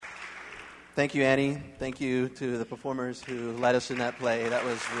Thank you, Annie. Thank you to the performers who led us in that play. That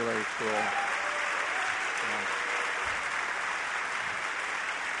was really cool.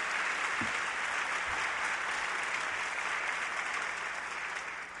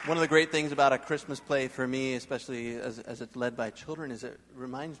 One of the great things about a Christmas play for me, especially as it's led by children, is it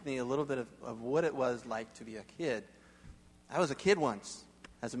reminds me a little bit of what it was like to be a kid. I was a kid once.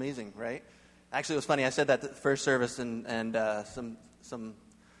 That's amazing, right? Actually, it was funny. I said that at the first service, and some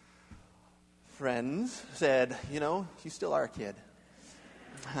friends said, you still are a kid.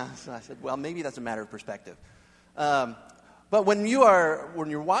 So I said, well, maybe that's a matter of perspective. But when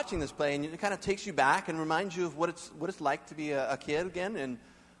you're watching this play, and it kind of takes you back and reminds you of what it's like to be a kid again. And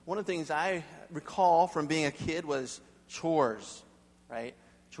one of the things I recall from being a kid was chores, right?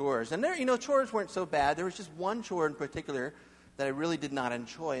 Chores. And chores weren't so bad. There was just one chore in particular that I really did not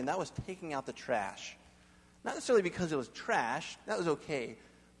enjoy, and that was taking out the trash. Not necessarily because it was trash. That was okay.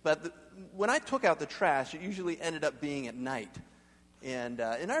 But when I took out the trash, it usually ended up being at night. And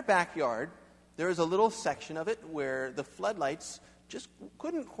in our backyard, there was a little section of it where the floodlights just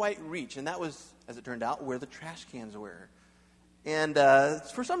couldn't quite reach. And that was, as it turned out, where the trash cans were. And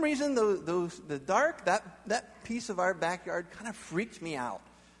for some reason, the dark, that piece of our backyard kind of freaked me out.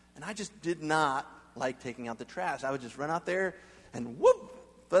 And I just did not like taking out the trash. I would just run out there and whoop,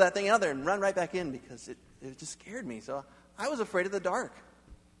 throw that thing out there and run right back in because it just scared me. So I was afraid of the dark.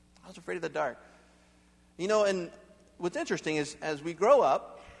 And what's interesting is as we grow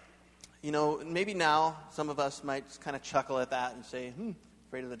up, maybe now some of us might kind of chuckle at that and say,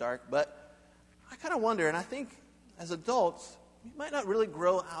 afraid of the dark. But I kind of wonder, and I think as adults, we might not really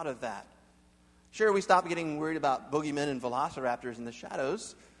grow out of that. Sure, we stop getting worried about boogeymen and velociraptors in the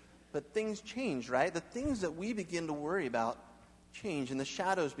shadows, but things change, right? The things that we begin to worry about change, and the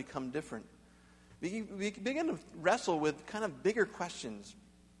shadows become different. We begin to wrestle with kind of bigger questions,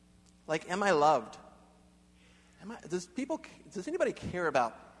 like, am I loved? Does anybody care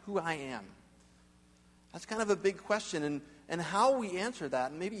about who I am? That's kind of a big question, and how we answer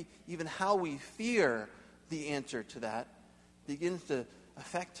that, and maybe even how we fear the answer to that, begins to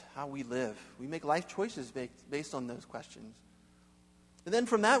affect how we live. We make life choices based on those questions. And then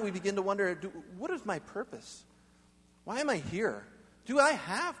from that, we begin to wonder, what is my purpose? Why am I here? Do I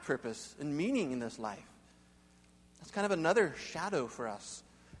have purpose and meaning in this life? That's kind of another shadow for us.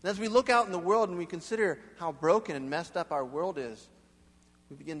 And as we look out in the world and we consider how broken and messed up our world is,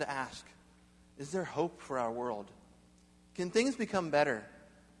 we begin to ask, is there hope for our world? Can things become better?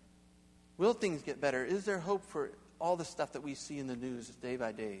 Will things get better? Is there hope for all the stuff that we see in the news day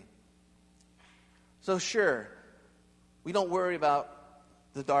by day? So sure, we don't worry about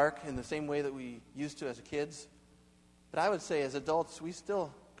the dark in the same way that we used to as kids. But I would say as adults, we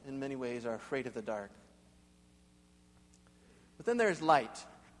still, in many ways, are afraid of the dark. But then there's light,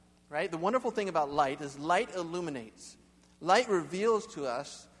 right? The wonderful thing about light is light illuminates. Light reveals to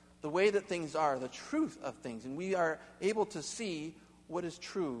us the way that things are, the truth of things. And we are able to see what is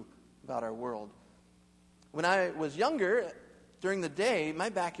true about our world. When I was younger, during the day, my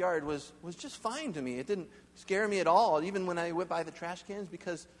backyard was just fine to me. It didn't scare me at all, even when I went by the trash cans,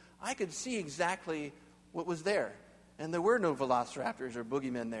 because I could see exactly what was there. And there were no velociraptors or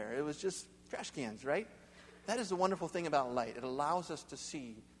boogeymen there. It was just trash cans, right? That is the wonderful thing about light. It allows us to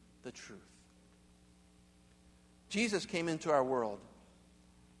see the truth. Jesus came into our world,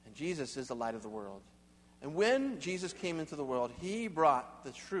 and Jesus is the light of the world. And when Jesus came into the world, he brought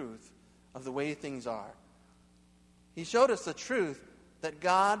the truth of the way things are. He showed us the truth that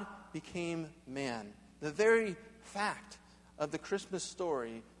God became man. The very fact of the Christmas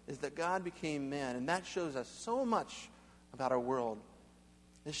story is that God became man, and that shows us so much about our world.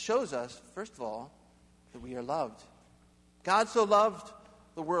 It shows us, first of all, that we are loved. God so loved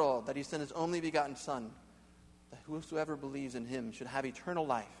the world that he sent his only begotten Son, that whosoever believes in him should have eternal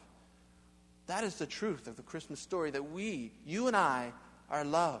life. That is the truth of the Christmas story, that you and I, are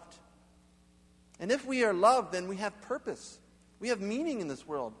loved. And if we are loved, then we have purpose. We have meaning in this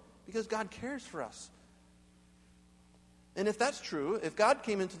world because God cares for us. And if that's true, if God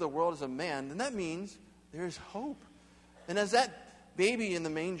came into the world as a man, then that means there is hope. And as that baby in the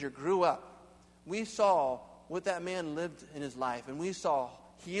manger grew up, we saw what that man lived in his life, and we saw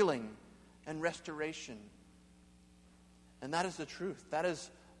healing and restoration. And that is the truth. That is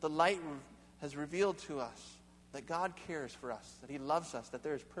the light has revealed to us that God cares for us, that he loves us, that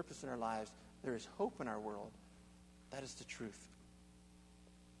there is purpose in our lives, there is hope in our world. That is the truth.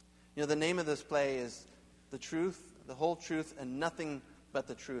 The name of this play is The Truth, the Whole Truth, and Nothing But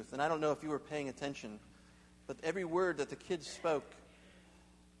the Truth. And I don't know if you were paying attention, but every word that the kids spoke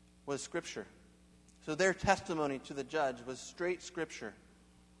was Scripture. So their testimony to the judge was straight Scripture.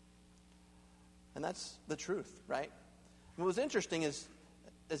 And that's the truth, right? And what was interesting is,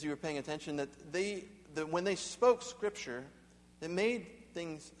 as you were paying attention, that when they spoke Scripture, it made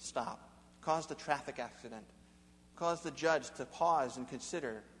things stop, caused a traffic accident, caused the judge to pause and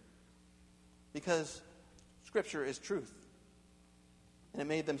consider, because Scripture is truth. And it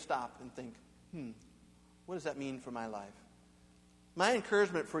made them stop and think, what does that mean for my life? My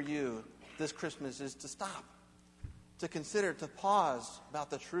encouragement for you this Christmas is to stop, to consider, to pause about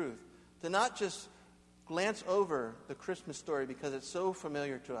the truth, to not just glance over the Christmas story because it's so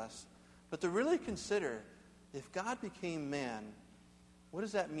familiar to us, but to really consider, if God became man, what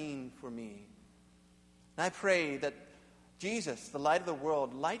does that mean for me? And I pray that Jesus, the light of the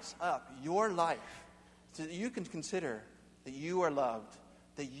world, lights up your life so that you can consider that you are loved,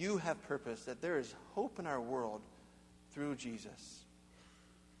 that you have purpose, that there is hope in our world through Jesus.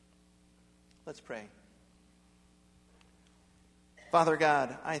 Let's pray. Father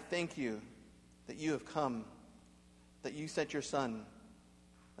God, I thank you that you have come, that you sent your Son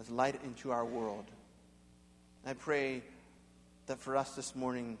as light into our world. I pray that for us this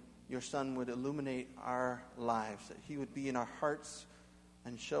morning, your Son would illuminate our lives, that he would be in our hearts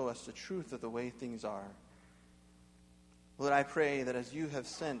and show us the truth of the way things are. Lord, I pray that as you have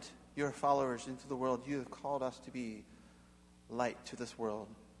sent your followers into the world, you have called us to be light to this world.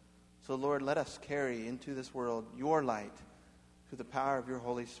 So, Lord, let us carry into this world your light through the power of your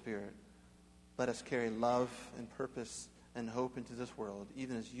Holy Spirit. Let us carry love and purpose and hope into this world,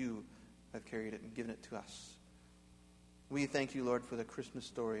 even as you have carried it and given it to us. We thank you, Lord, for the Christmas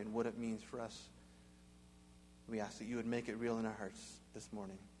story and what it means for us. We ask that you would make it real in our hearts this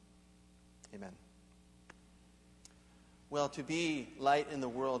morning. Amen. Well, to be light in the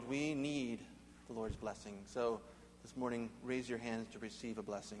world, we need the Lord's blessing. So this morning, raise your hands to receive a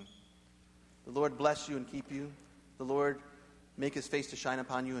blessing. The Lord bless you and keep you. The Lord make his face to shine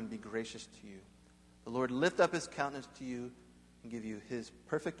upon you and be gracious to you. The Lord lift up his countenance to you and give you his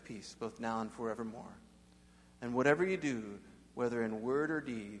perfect peace, both now and forevermore. And whatever you do, whether in word or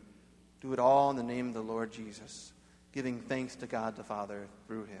deed, do it all in the name of the Lord Jesus, giving thanks to God the Father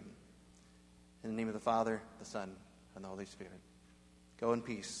through him. In the name of the Father, the Son, and the Holy Spirit. Go in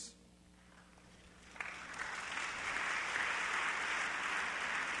peace.